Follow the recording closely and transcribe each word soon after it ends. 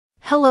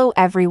Hello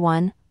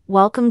everyone,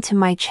 welcome to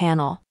my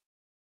channel.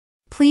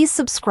 Please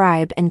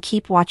subscribe and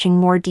keep watching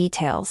more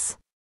details.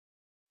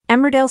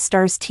 Emmerdale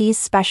stars tease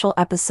special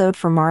episode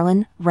for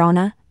Marlon,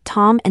 Rona,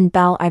 Tom and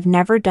Belle. I've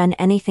never done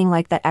anything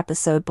like that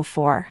episode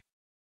before.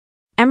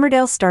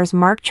 Emmerdale stars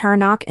Mark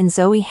Charnock and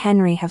Zoe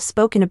Henry have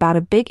spoken about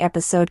a big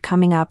episode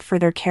coming up for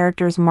their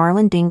characters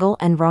Marlon Dingle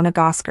and Rona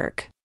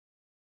Goskirk.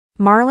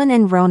 Marlon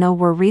and Rona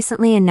were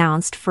recently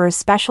announced for a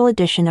special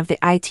edition of the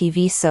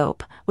ITV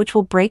soap, which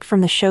will break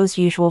from the show's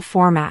usual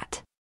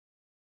format.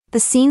 The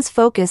scenes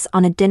focus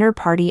on a dinner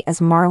party as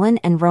Marlon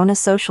and Rona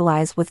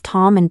socialize with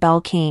Tom and Belle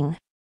King.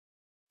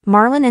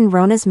 Marlon and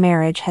Rona's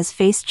marriage has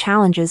faced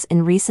challenges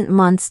in recent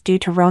months due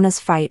to Rona's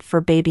fight for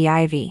baby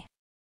Ivy.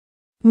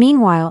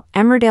 Meanwhile,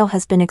 Emmerdale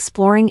has been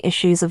exploring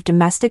issues of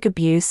domestic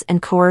abuse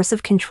and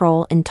coercive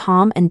control in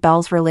Tom and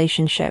Belle's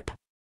relationship.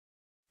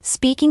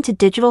 Speaking to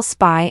Digital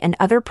Spy and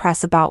other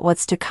press about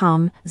what's to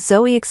come,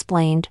 Zoe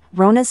explained,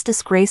 "Rona's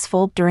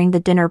disgraceful during the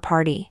dinner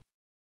party.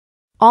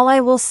 All I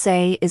will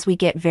say is we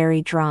get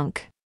very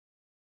drunk.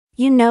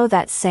 You know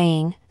that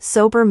saying,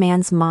 sober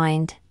man's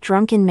mind,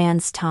 drunken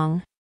man's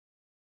tongue.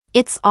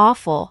 It's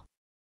awful.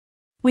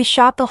 We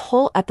shot the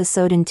whole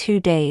episode in 2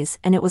 days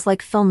and it was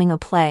like filming a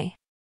play.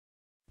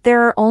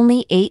 There are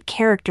only 8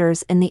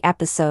 characters in the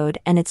episode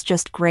and it's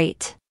just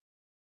great.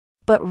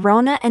 But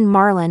Rona and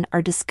Marlon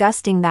are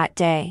disgusting that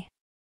day."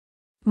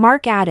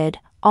 Mark added,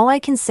 "All I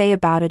can say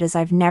about it is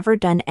I've never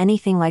done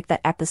anything like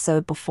that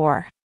episode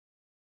before.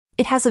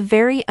 It has a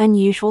very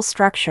unusual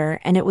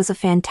structure and it was a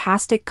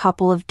fantastic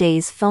couple of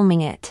days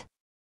filming it.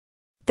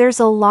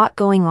 There's a lot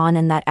going on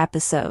in that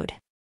episode."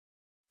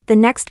 The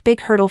next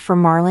big hurdle for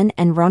Marlon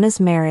and Rona's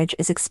marriage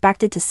is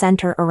expected to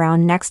center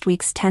around next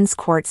week's tense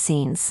court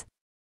scenes.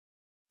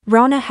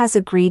 Rona has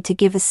agreed to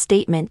give a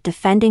statement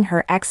defending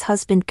her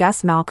ex-husband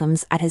Gus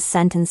Malcolms at his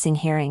sentencing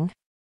hearing.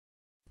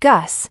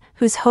 Gus,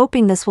 who's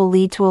hoping this will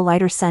lead to a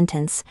lighter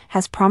sentence,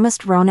 has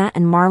promised Rona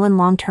and Marlon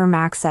long-term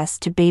access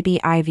to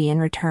baby Ivy in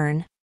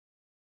return.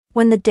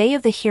 When the day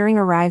of the hearing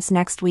arrives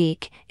next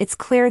week, it's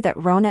clear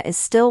that Rona is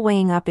still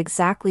weighing up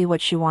exactly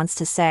what she wants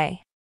to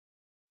say.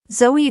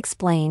 Zoe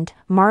explained,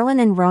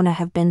 "Marlon and Rona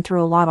have been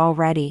through a lot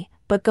already,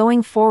 but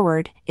going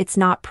forward, it's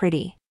not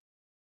pretty.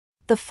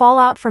 The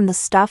fallout from the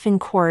stuff in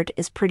court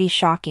is pretty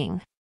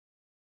shocking.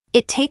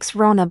 It takes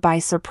Rona by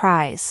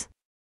surprise.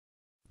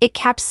 It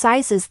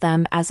capsizes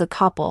them as a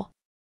couple."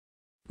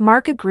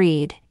 Mark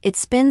agreed, "It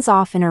spins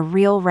off in a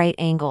real right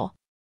angle.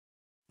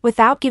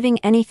 Without giving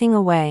anything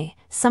away,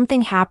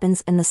 something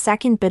happens in the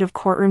second bit of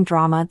courtroom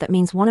drama that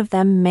means one of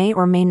them may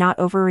or may not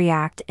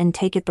overreact and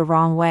take it the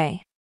wrong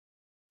way.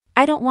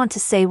 I don't want to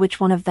say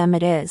which one of them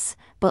it is,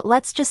 but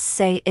let's just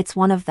say it's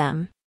one of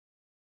them."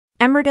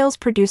 Emmerdale's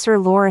producer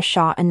Laura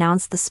Shaw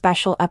announced the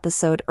special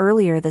episode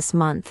earlier this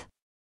month.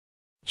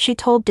 She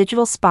told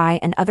Digital Spy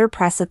and other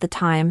press at the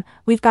time,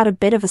 "We've got a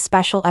bit of a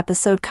special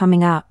episode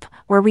coming up,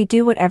 where we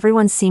do what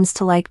everyone seems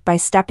to like by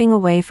stepping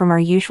away from our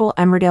usual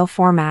Emmerdale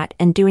format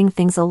and doing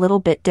things a little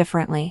bit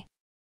differently.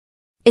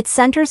 It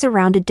centers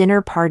around a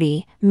dinner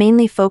party,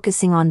 mainly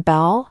focusing on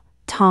Belle,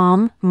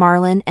 Tom,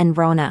 Marlon and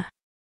Rona.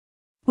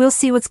 We'll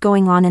see what's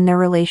going on in their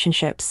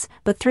relationships,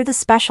 but through the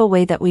special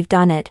way that we've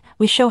done it,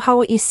 we show how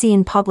what you see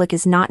in public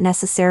is not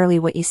necessarily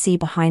what you see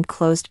behind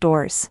closed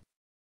doors.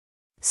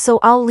 So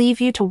I'll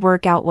leave you to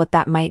work out what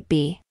that might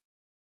be."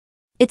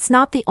 It's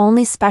not the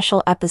only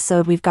special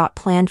episode we've got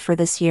planned for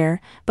this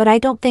year, but I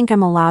don't think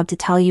I'm allowed to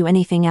tell you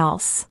anything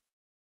else.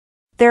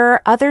 There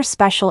are other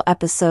special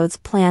episodes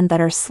planned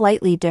that are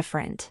slightly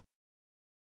different.